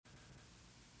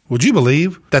Would you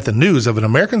believe that the news of an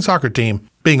American soccer team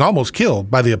being almost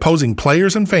killed by the opposing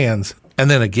players and fans,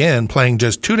 and then again playing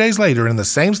just 2 days later in the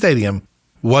same stadium,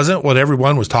 wasn't what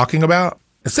everyone was talking about?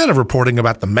 Instead of reporting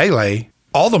about the melee,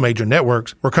 all the major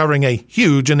networks were covering a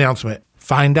huge announcement.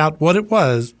 Find out what it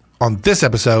was on this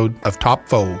episode of Top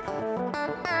Fold.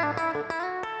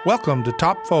 Welcome to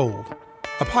Top Fold,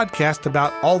 a podcast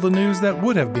about all the news that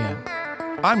would have been.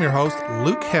 I'm your host,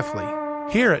 Luke Heffley.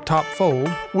 Here at Top Fold,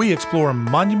 we explore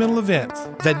monumental events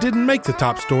that didn't make the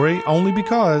top story only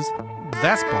because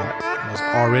that spot was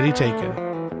already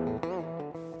taken.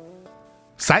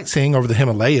 Sightseeing over the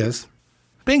Himalayas,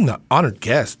 being the honored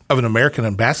guest of an American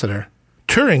ambassador,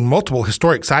 touring multiple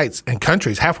historic sites and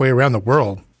countries halfway around the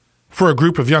world. For a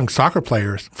group of young soccer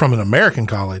players from an American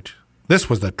college, this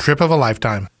was the trip of a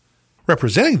lifetime.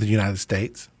 Representing the United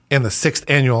States in the 6th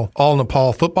Annual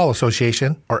All-Nepal Football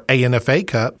Association, or ANFA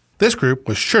Cup, this group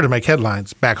was sure to make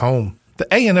headlines back home. The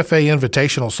ANFA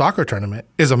Invitational Soccer Tournament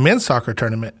is a men's soccer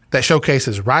tournament that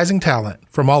showcases rising talent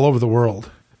from all over the world.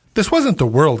 This wasn't the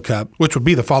World Cup, which would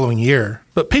be the following year,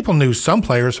 but people knew some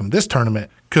players from this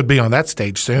tournament could be on that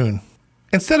stage soon.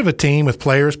 Instead of a team with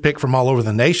players picked from all over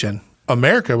the nation,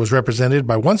 America was represented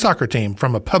by one soccer team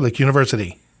from a public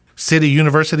university, City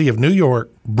University of New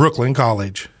York, Brooklyn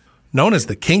College. Known as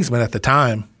the Kingsmen at the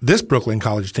time, this Brooklyn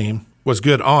College team was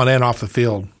good on and off the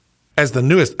field. As the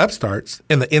newest upstarts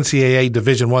in the NCAA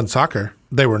Division I soccer,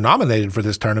 they were nominated for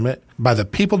this tournament by the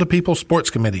People-to-People Sports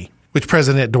Committee, which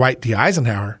President Dwight D.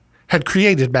 Eisenhower had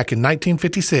created back in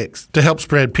 1956 to help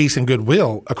spread peace and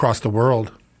goodwill across the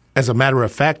world. As a matter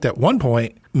of fact, at one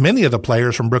point, many of the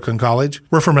players from Brooklyn College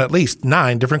were from at least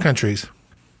 9 different countries.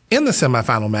 In the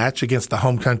semifinal match against the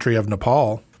home country of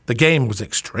Nepal, the game was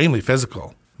extremely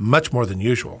physical, much more than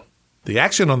usual. The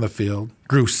action on the field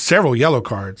drew several yellow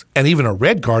cards and even a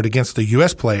red card against the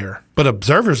U.S. player, but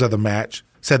observers of the match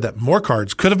said that more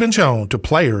cards could have been shown to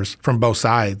players from both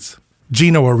sides.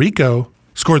 Gino Arrico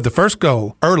scored the first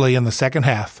goal early in the second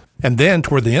half, and then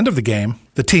toward the end of the game,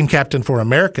 the team captain for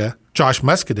America, Josh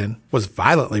Muscadin, was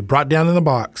violently brought down in the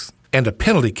box, and a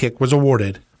penalty kick was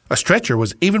awarded. A stretcher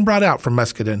was even brought out for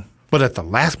Muscadin, but at the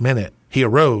last minute, he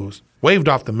arose, waved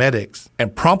off the medics,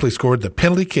 and promptly scored the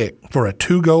penalty kick for a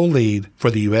 2-goal lead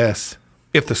for the U.S.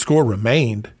 If the score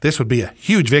remained, this would be a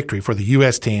huge victory for the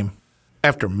U.S. team.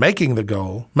 After making the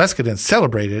goal, Muscadin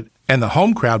celebrated, and the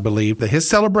home crowd believed that his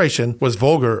celebration was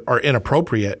vulgar or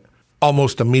inappropriate.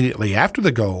 Almost immediately after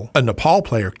the goal, a Nepal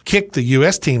player kicked the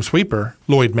U.S. team sweeper,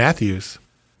 Lloyd Matthews.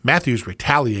 Matthews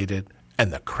retaliated,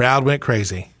 and the crowd went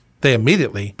crazy. They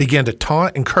immediately began to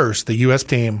taunt and curse the U.S.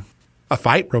 team. A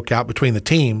fight broke out between the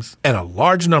teams, and a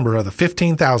large number of the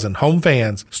 15,000 home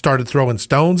fans started throwing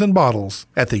stones and bottles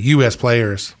at the U.S.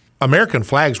 players. American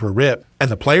flags were ripped,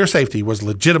 and the player safety was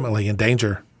legitimately in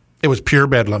danger. It was pure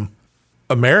bedlam.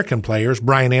 American players,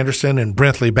 Brian Anderson and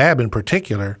Brentley Babb in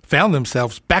particular, found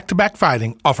themselves back-to-back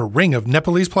fighting off a ring of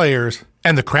Nepalese players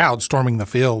and the crowd storming the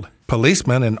field.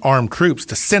 Policemen and armed troops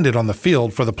descended on the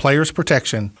field for the players'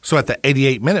 protection, so at the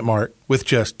 88-minute mark, with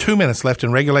just 2 minutes left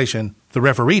in regulation, the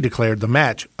referee declared the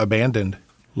match abandoned.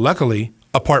 Luckily,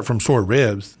 apart from sore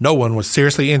ribs, no one was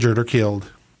seriously injured or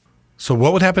killed. So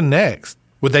what would happen next?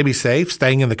 Would they be safe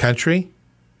staying in the country?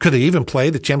 Could they even play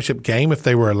the championship game if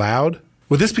they were allowed?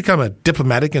 Would this become a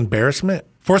diplomatic embarrassment,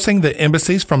 forcing the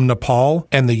embassies from Nepal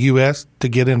and the U.S. to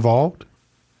get involved?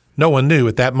 No one knew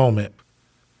at that moment.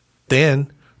 Then,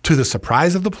 to the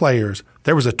surprise of the players,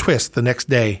 there was a twist the next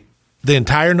day. The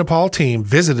entire Nepal team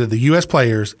visited the U.S.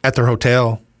 players at their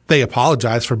hotel. They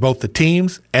apologized for both the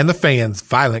team's and the fans'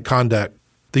 violent conduct.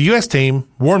 The U.S. team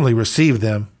warmly received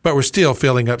them, but were still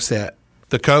feeling upset.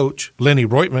 The coach, Lenny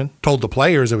Reutemann, told the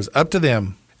players it was up to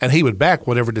them, and he would back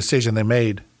whatever decision they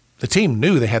made. The team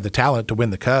knew they had the talent to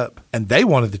win the cup, and they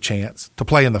wanted the chance to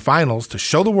play in the finals to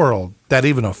show the world that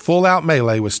even a full-out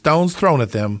melee with stones thrown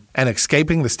at them and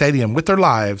escaping the stadium with their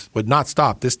lives would not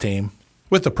stop this team.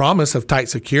 With the promise of tight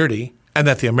security and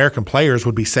that the American players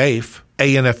would be safe,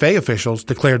 ANFA officials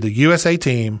declared the USA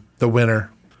team the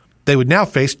winner. They would now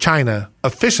face China,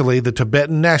 officially the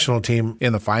Tibetan national team,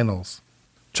 in the finals.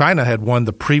 China had won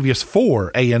the previous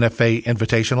 4 ANFA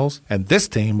invitationals, and this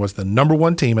team was the number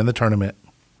 1 team in the tournament.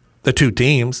 The two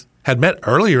teams had met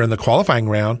earlier in the qualifying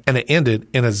round, and it ended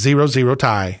in a 0-0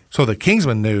 tie, so the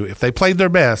Kingsmen knew if they played their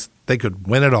best, they could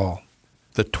win it all.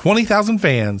 The 20,000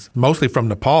 fans, mostly from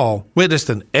Nepal,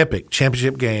 witnessed an epic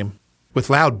championship game.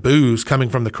 With loud boos coming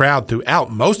from the crowd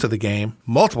throughout most of the game,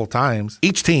 multiple times,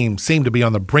 each team seemed to be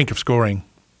on the brink of scoring.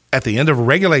 At the end of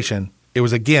regulation, it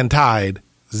was again tied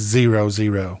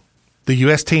 0-0. The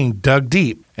U.S. team dug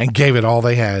deep and gave it all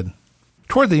they had.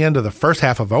 Toward the end of the first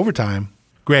half of overtime,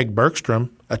 Greg Bergstrom,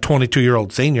 a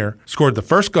 22-year-old senior, scored the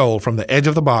first goal from the edge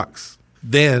of the box.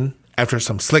 Then, after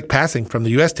some slick passing from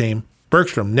the U.S. team,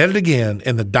 Bergstrom netted again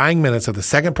in the dying minutes of the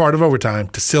second part of overtime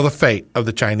to seal the fate of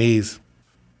the Chinese.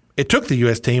 It took the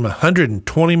U.S. team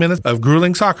 120 minutes of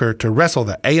grueling soccer to wrestle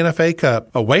the ANFA Cup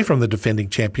away from the defending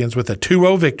champions with a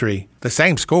 2-0 victory, the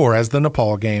same score as the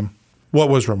Nepal game. What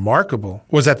was remarkable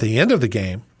was at the end of the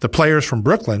game, the players from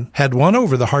Brooklyn had won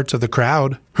over the hearts of the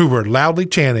crowd, who were loudly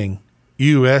chanting,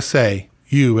 USA,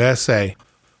 USA.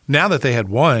 Now that they had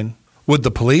won, would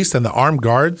the police and the armed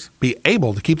guards be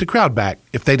able to keep the crowd back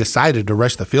if they decided to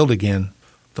rush the field again?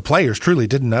 The players truly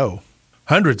didn't know.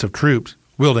 Hundreds of troops,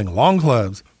 wielding long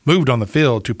clubs, moved on the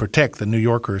field to protect the New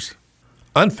Yorkers.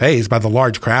 Unfazed by the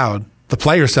large crowd, the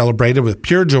players celebrated with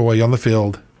pure joy on the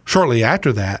field. Shortly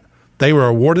after that, they were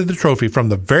awarded the trophy from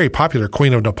the very popular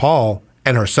Queen of Nepal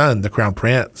and her son, the Crown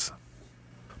Prince.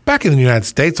 Back in the United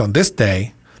States on this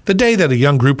day, the day that a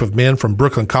young group of men from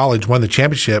Brooklyn College won the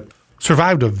championship,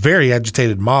 survived a very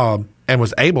agitated mob, and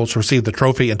was able to receive the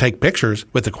trophy and take pictures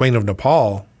with the Queen of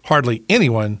Nepal, hardly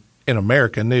anyone in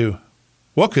America knew.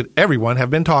 What could everyone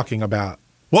have been talking about?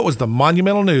 What was the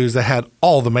monumental news that had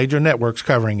all the major networks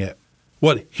covering it?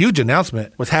 What huge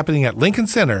announcement was happening at Lincoln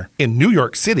Center in New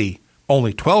York City,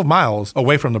 only 12 miles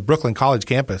away from the Brooklyn College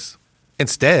campus?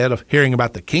 Instead of hearing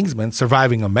about the Kingsmen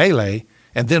surviving a melee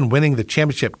and then winning the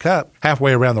championship cup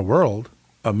halfway around the world,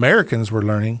 Americans were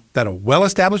learning that a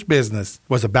well-established business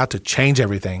was about to change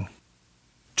everything.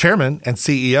 Chairman and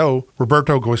CEO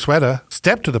Roberto Goizueta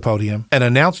stepped to the podium and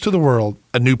announced to the world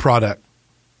a new product.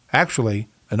 Actually,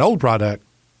 an old product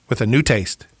with a new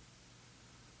taste.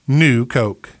 New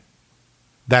Coke.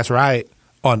 That's right.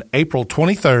 On April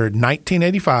 23,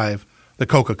 1985, the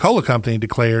Coca-Cola Company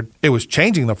declared it was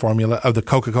changing the formula of the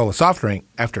Coca-Cola soft drink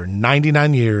after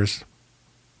 99 years.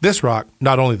 This rocked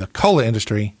not only the cola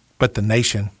industry, but the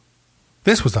nation.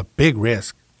 This was a big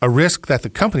risk, a risk that the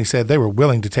company said they were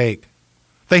willing to take.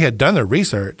 They had done their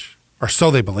research, or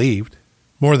so they believed.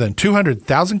 More than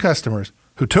 200,000 customers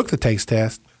who took the taste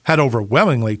test had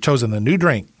overwhelmingly chosen the new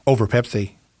drink over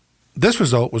Pepsi. This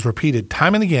result was repeated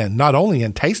time and again, not only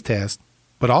in taste tests,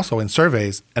 but also in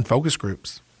surveys and focus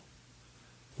groups.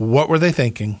 What were they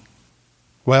thinking?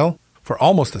 Well, for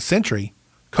almost a century,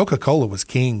 Coca-Cola was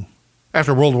king.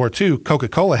 After World War II,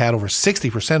 Coca-Cola had over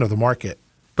 60% of the market,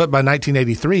 but by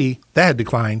 1983, that had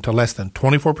declined to less than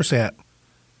 24%.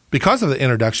 Because of the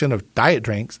introduction of diet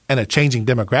drinks and a changing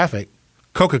demographic,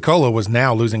 Coca-Cola was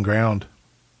now losing ground.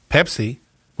 Pepsi,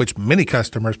 which many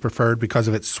customers preferred because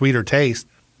of its sweeter taste,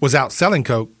 was outselling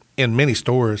Coke in many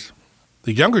stores.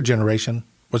 The younger generation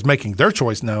was making their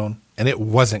choice known, and it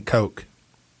wasn't Coke.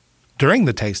 During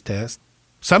the taste test,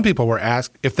 some people were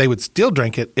asked if they would still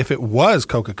drink it if it was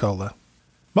Coca-Cola.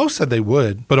 Most said they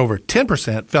would, but over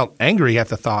 10% felt angry at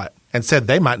the thought and said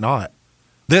they might not.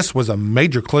 This was a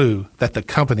major clue that the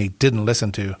company didn't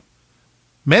listen to.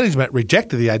 Management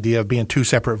rejected the idea of being two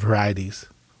separate varieties.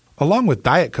 Along with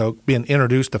Diet Coke being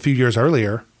introduced a few years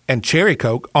earlier and Cherry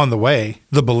Coke on the way,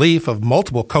 the belief of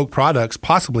multiple Coke products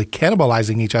possibly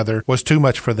cannibalizing each other was too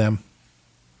much for them.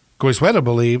 Goizueta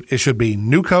believed it should be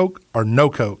New Coke or No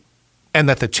Coke, and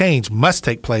that the change must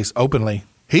take place openly.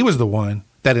 He was the one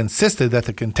that insisted that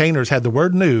the containers had the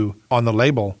word new on the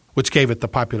label, which gave it the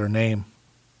popular name.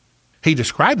 He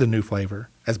described the new flavor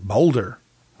as bolder,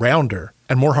 rounder,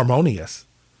 and more harmonious,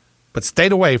 but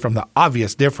stayed away from the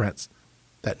obvious difference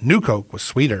that New Coke was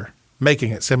sweeter,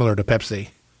 making it similar to Pepsi.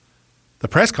 The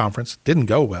press conference didn't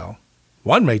go well.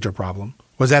 One major problem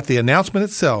was at the announcement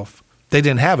itself, they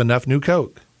didn't have enough New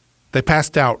Coke. They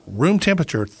passed out room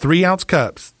temperature 3-ounce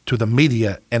cups to the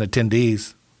media and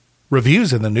attendees.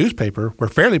 Reviews in the newspaper were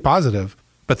fairly positive,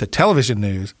 but the television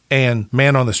news and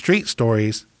man-on-the-street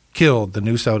stories killed the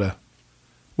new soda.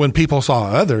 When people saw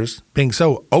others being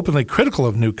so openly critical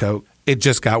of New Coke, it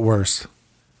just got worse.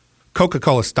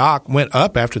 Coca-Cola stock went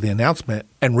up after the announcement,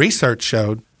 and research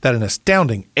showed that an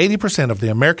astounding 80% of the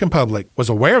American public was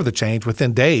aware of the change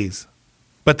within days.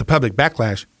 But the public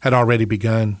backlash had already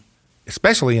begun,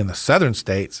 especially in the southern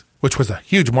states, which was a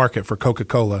huge market for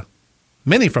Coca-Cola.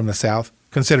 Many from the South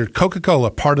considered Coca-Cola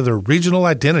part of their regional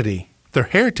identity, their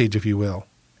heritage, if you will,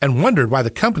 and wondered why the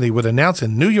company would announce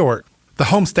in New York, the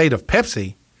home state of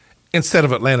Pepsi, instead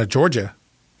of Atlanta, Georgia,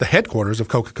 the headquarters of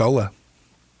Coca-Cola.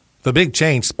 The big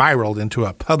change spiraled into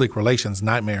a public relations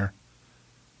nightmare.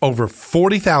 Over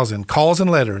 40,000 calls and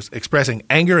letters expressing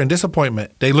anger and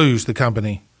disappointment deluged the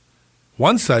company.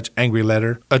 One such angry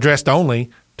letter, addressed only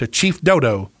to Chief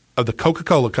Dodo of the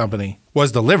Coca-Cola Company,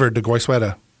 was delivered to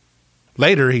Goizueta.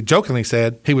 Later, he jokingly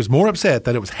said he was more upset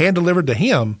that it was hand-delivered to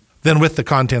him than with the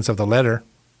contents of the letter.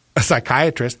 A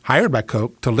psychiatrist hired by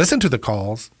Coke to listen to the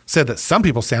calls said that some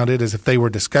people sounded as if they were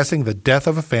discussing the death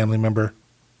of a family member.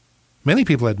 Many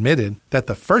people admitted that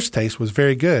the first taste was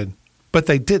very good, but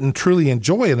they didn't truly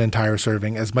enjoy an entire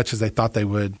serving as much as they thought they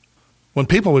would. When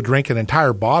people would drink an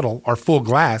entire bottle or full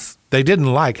glass, they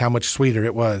didn't like how much sweeter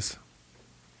it was.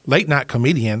 Late-night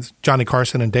comedians Johnny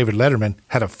Carson and David Letterman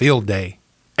had a field day.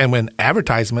 And when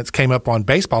advertisements came up on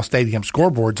baseball stadium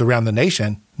scoreboards around the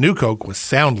nation, New Coke was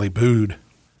soundly booed.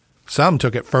 Some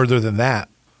took it further than that.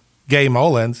 Gay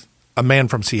Mullins, a man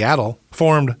from Seattle,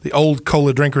 formed the Old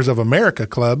Cola Drinkers of America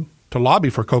Club to lobby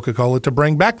for Coca-Cola to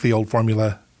bring back the old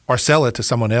formula or sell it to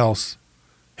someone else.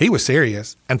 He was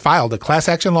serious and filed a class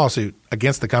action lawsuit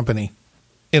against the company.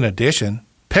 In addition,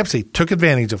 Pepsi took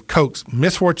advantage of Coke's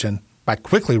misfortune by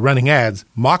quickly running ads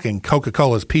mocking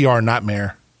Coca-Cola's PR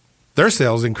nightmare. Their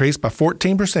sales increased by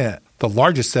 14%, the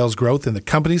largest sales growth in the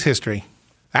company's history.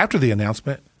 After the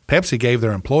announcement, Pepsi gave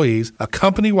their employees a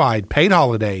company-wide paid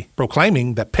holiday,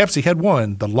 proclaiming that Pepsi had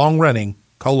won the long-running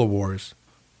Cola Wars.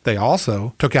 They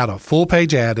also took out a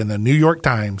full-page ad in the New York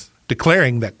Times,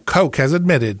 declaring that Coke has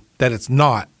admitted that it's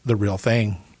not the real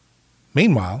thing.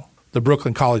 Meanwhile, the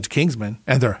Brooklyn College Kingsmen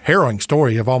and their harrowing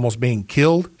story of almost being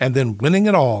killed and then winning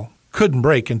it all couldn't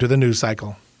break into the news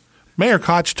cycle. Mayor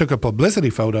Koch took a publicity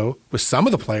photo with some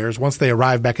of the players once they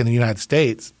arrived back in the United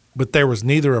States, but there was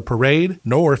neither a parade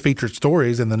nor featured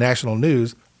stories in the national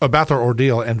news about their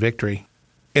ordeal and victory.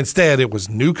 Instead, it was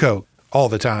New Coke all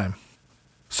the time.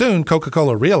 Soon,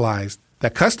 Coca-Cola realized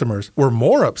that customers were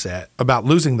more upset about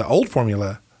losing the old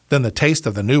formula than the taste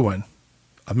of the new one.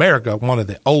 America wanted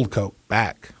the old Coke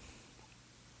back.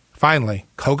 Finally,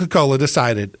 Coca-Cola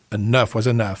decided enough was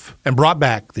enough and brought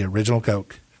back the original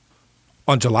Coke.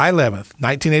 On July 11th,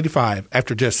 1985,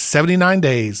 after just 79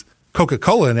 days,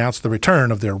 Coca-Cola announced the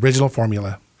return of the original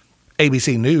formula.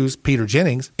 ABC News' Peter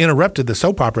Jennings interrupted the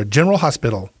soap opera General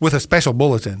Hospital with a special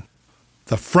bulletin.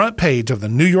 The front page of the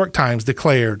New York Times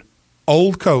declared,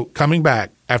 "Old Coke coming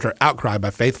back after outcry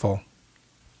by faithful."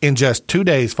 In just 2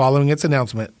 days following its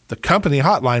announcement, the company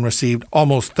hotline received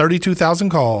almost 32,000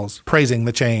 calls praising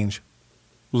the change.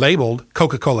 Labeled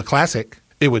Coca-Cola Classic,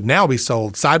 it would now be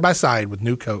sold side by side with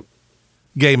New Coke.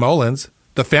 Gay Mullins,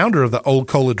 the founder of the Old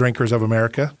Cola Drinkers of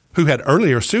America, who had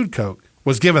earlier sued Coke,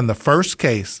 was given the first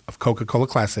case of Coca-Cola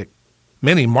Classic.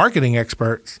 Many marketing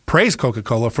experts praised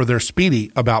Coca-Cola for their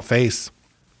speedy about-face.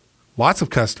 Lots of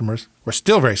customers were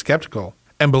still very skeptical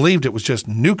and believed it was just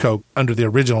New Coke under the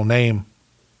original name.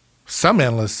 Some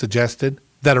analysts suggested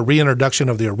that a reintroduction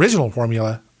of the original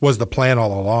formula was the plan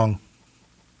all along.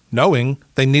 Knowing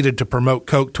they needed to promote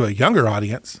Coke to a younger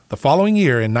audience, the following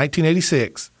year in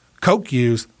 1986, Coke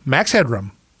used Max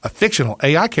Headroom, a fictional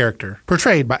AI character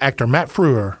portrayed by actor Matt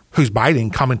Frewer, whose biting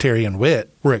commentary and wit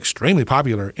were extremely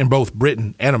popular in both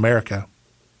Britain and America.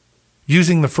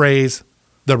 Using the phrase,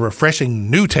 "the refreshing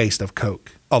new taste of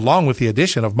Coke," along with the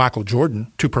addition of Michael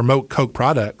Jordan to promote Coke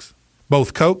products,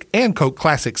 both Coke and Coke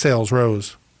Classic sales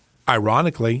rose.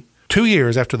 Ironically, 2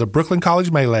 years after the Brooklyn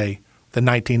College Melee, the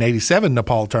 1987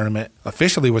 Nepal tournament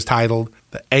officially was titled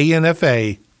the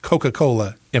ANFA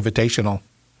Coca-Cola Invitational.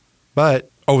 But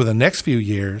over the next few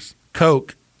years,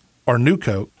 Coke, or New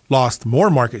Coke, lost more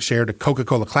market share to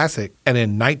Coca-Cola Classic, and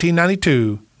in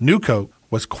 1992, New Coke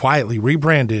was quietly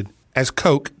rebranded as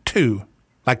Coke 2,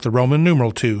 like the Roman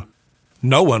numeral 2.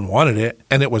 No one wanted it,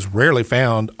 and it was rarely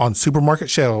found on supermarket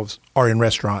shelves or in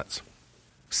restaurants.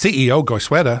 CEO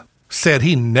Goizueta said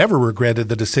he never regretted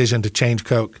the decision to change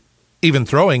Coke, even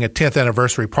throwing a 10th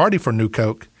anniversary party for New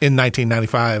Coke in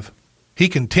 1995. He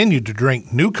continued to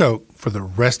drink New Coke for the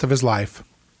rest of his life.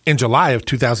 In July of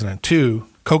 2002,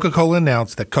 Coca-Cola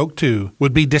announced that Coke 2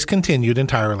 would be discontinued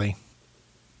entirely.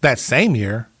 That same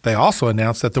year, they also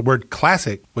announced that the word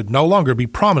Classic would no longer be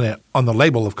prominent on the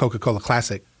label of Coca-Cola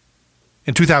Classic.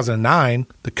 In 2009,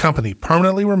 the company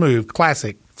permanently removed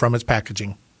Classic from its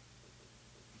packaging.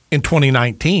 In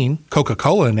 2019,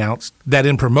 Coca-Cola announced that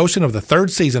in promotion of the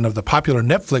third season of the popular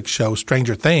Netflix show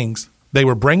Stranger Things, they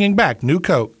were bringing back New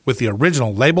Coke with the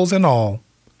original labels and all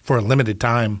for a limited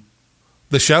time.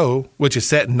 The show, which is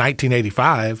set in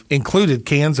 1985, included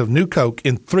cans of New Coke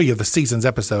in 3 of the season's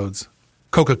episodes.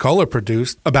 Coca-Cola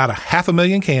produced about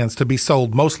 500,000 cans to be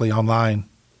sold mostly online.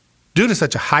 Due to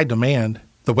such a high demand,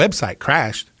 the website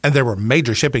crashed and there were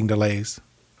major shipping delays.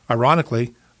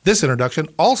 Ironically, this introduction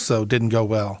also didn't go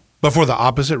well, but for the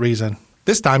opposite reason.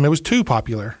 This time it was too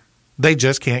popular. They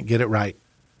just can't get it right.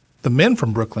 The men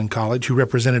from Brooklyn College who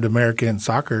represented America in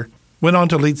soccer went on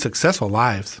to lead successful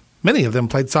lives. Many of them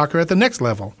played soccer at the next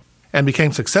level and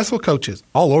became successful coaches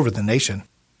all over the nation.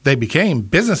 They became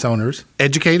business owners,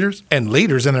 educators, and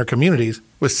leaders in their communities,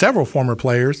 with several former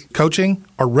players coaching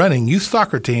or running youth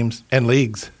soccer teams and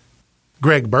leagues.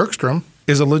 Greg Bergstrom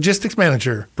is a logistics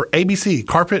manager for ABC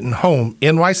Carpet and Home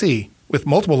NYC, with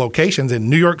multiple locations in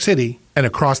New York City and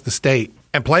across the state,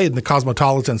 and played in the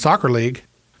Cosmopolitan Soccer League,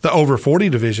 the over 40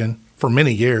 division, for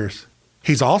many years.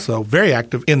 He's also very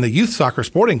active in the youth soccer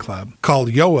sporting club called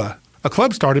YOA, a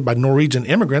club started by Norwegian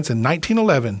immigrants in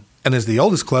 1911 and is the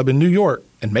oldest club in New York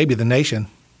and maybe the nation.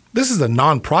 This is a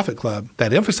non-profit club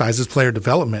that emphasizes player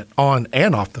development on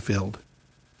and off the field.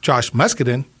 Josh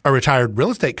Muscadin, a retired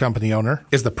real estate company owner,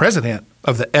 is the president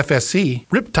of the FSC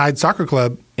Riptide Soccer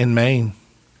Club in Maine.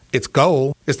 Its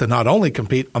goal is to not only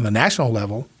compete on the national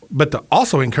level, but to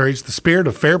also encourage the spirit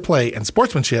of fair play and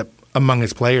sportsmanship among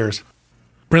its players.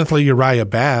 Brintley Uriah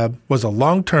Babb was a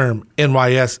long-term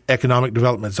NYS Economic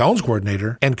Development Zones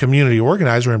coordinator and community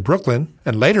organizer in Brooklyn,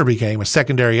 and later became a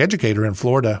secondary educator in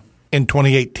Florida. In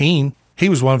 2018, he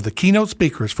was one of the keynote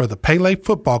speakers for the Pele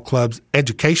Football Club's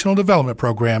educational development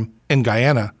program in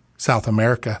Guyana, South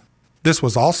America. This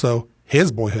was also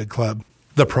his boyhood club.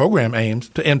 The program aims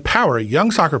to empower young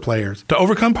soccer players to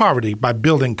overcome poverty by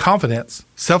building confidence,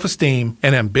 self-esteem,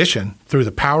 and ambition through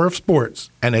the power of sports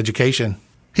and education.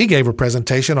 He gave a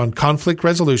presentation on conflict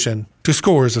resolution to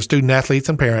scores of student-athletes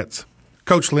and parents.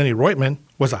 Coach Lenny Reutemann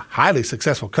was a highly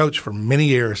successful coach for many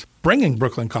years, bringing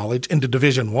Brooklyn College into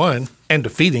Division I and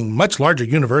defeating much larger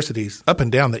universities up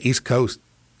and down the East Coast.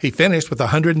 He finished with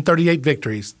 138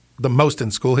 victories, the most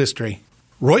in school history.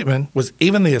 Reutemann was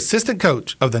even the assistant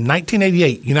coach of the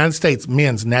 1988 United States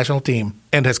men's national team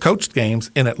and has coached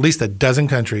games in at least a dozen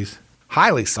countries.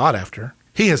 Highly sought after,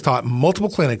 he has taught multiple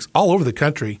clinics all over the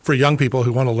country for young people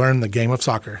who want to learn the game of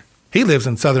soccer. He lives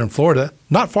in southern Florida,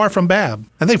 not far from Babb,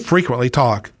 and they frequently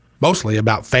talk, mostly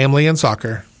about family and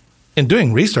soccer. In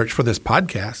doing research for this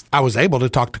podcast, I was able to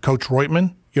talk to Coach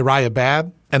Reutemann, Uriah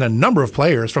Babb, and a number of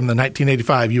players from the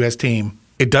 1985 U.S. team.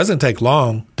 It doesn't take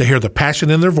long to hear the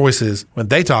passion in their voices when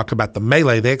they talk about the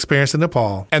melee they experienced in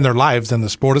Nepal and their lives in the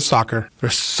sport of soccer.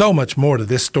 There's so much more to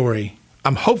this story.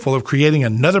 I'm hopeful of creating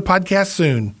another podcast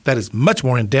soon that is much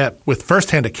more in-depth with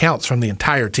first-hand accounts from the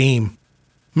entire team.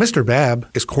 Mr. Babb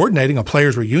is coordinating a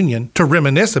players' reunion to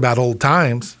reminisce about old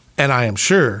times, and I am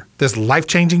sure this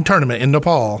life-changing tournament in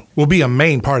Nepal will be a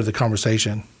main part of the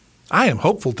conversation. I am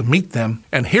hopeful to meet them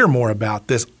and hear more about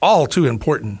this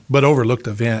all-too-important but overlooked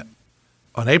event.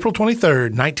 On April 23,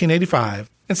 1985,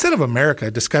 instead of America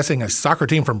discussing a soccer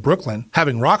team from Brooklyn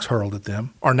having rocks hurled at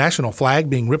them, our national flag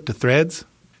being ripped to threads,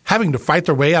 having to fight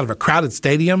their way out of a crowded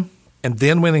stadium, and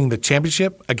then winning the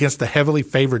championship against the heavily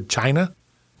favored China,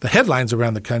 the headlines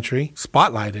around the country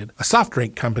spotlighted a soft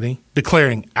drink company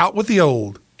declaring out with the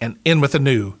old and in with the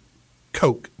new.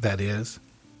 Coke, that is.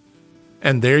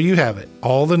 And there you have it,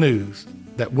 all the news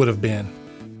that would have been.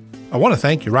 I want to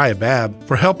thank Uriah Babb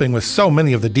for helping with so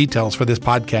many of the details for this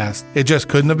podcast. It just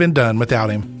couldn't have been done without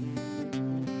him.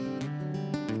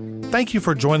 Thank you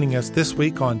for joining us this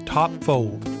week on Top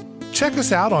Fold. Check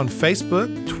us out on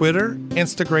Facebook, Twitter,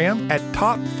 Instagram at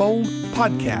Top Fold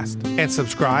Podcast, and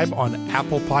subscribe on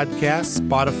Apple Podcasts,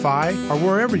 Spotify, or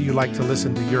wherever you like to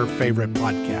listen to your favorite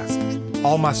podcast.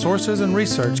 All my sources and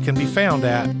research can be found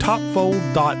at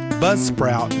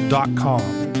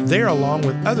topfold.buzzsprout.com. There, along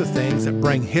with other things that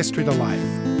bring history to life.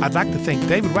 I'd like to thank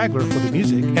David Wagler for the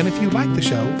music, and if you like the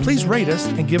show, please rate us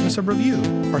and give us a review,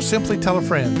 or simply tell a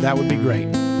friend. That would be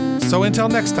great. So until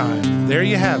next time, there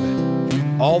you have it.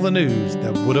 All the news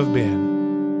that would have been.